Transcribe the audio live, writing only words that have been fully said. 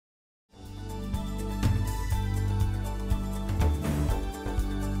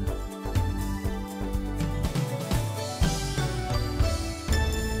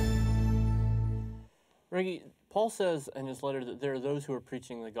Reggie, Paul says in his letter that there are those who are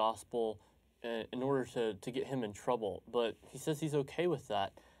preaching the gospel in order to get him in trouble, but he says he's okay with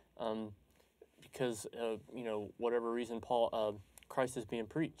that because whatever reason Christ is being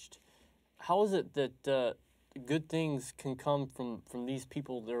preached. How is it that good things can come from these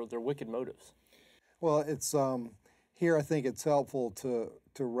people, their wicked motives? Well, it's here. I think it's helpful to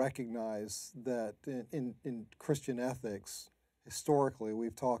recognize that in Christian ethics, historically,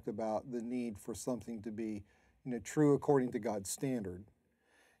 we've talked about the need for something to be, true according to God's standard,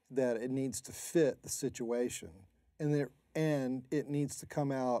 that it needs to fit the situation, and it needs to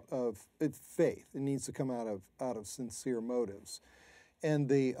come out of faith. It needs to come out of sincere motives, and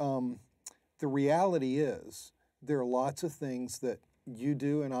the reality is there are lots of things that you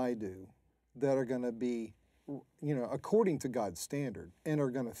do and I do that are going to be, according to God's standard and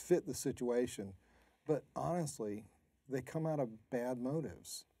are going to fit the situation, but honestly, they come out of bad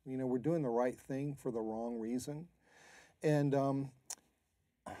motives. We're doing the right thing for the wrong reason. And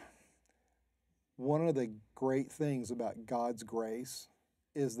one of the great things about God's grace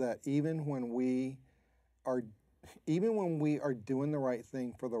is that even when we are doing the right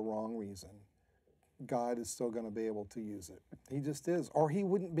thing for the wrong reason, God is still going to be able to use it. He just is. Or he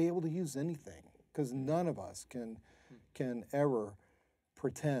wouldn't be able to use anything, because none of us can ever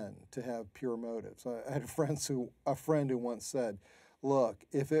pretend to have pure motives. I had a friend who once said, look,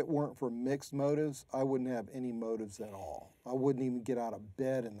 if it weren't for mixed motives, I wouldn't have any motives at all. I wouldn't even get out of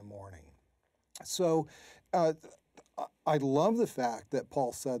bed in the morning. So I love the fact that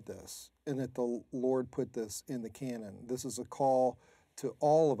Paul said this and that the Lord put this in the canon. This is a call to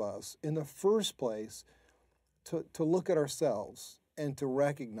all of us, in the first place, to look at ourselves and to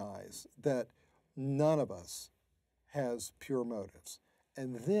recognize that none of us has pure motives.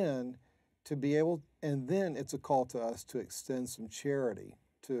 And then it's a call to us to extend some charity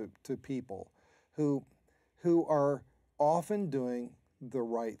to people who are often doing the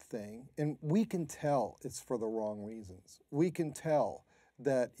right thing. And we can tell it's for the wrong reasons. We can tell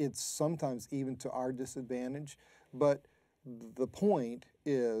that it's sometimes even to our disadvantage, but the point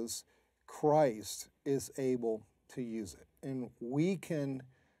is Christ is able to use it. And we can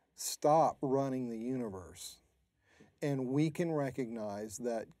stop running the universe, and we can recognize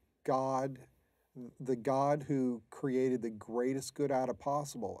that God, the God who created the greatest good out of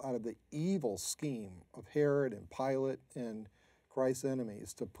the evil scheme of Herod and Pilate and Christ's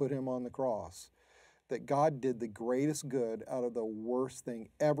enemies to put him on the cross, that God did the greatest good out of the worst thing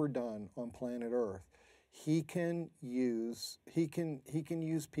ever done on planet Earth. He can use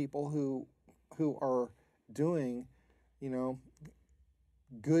people who are doing,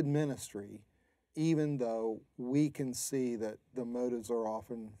 good ministry, even though we can see that the motives are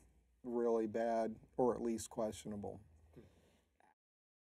often really bad or at least questionable.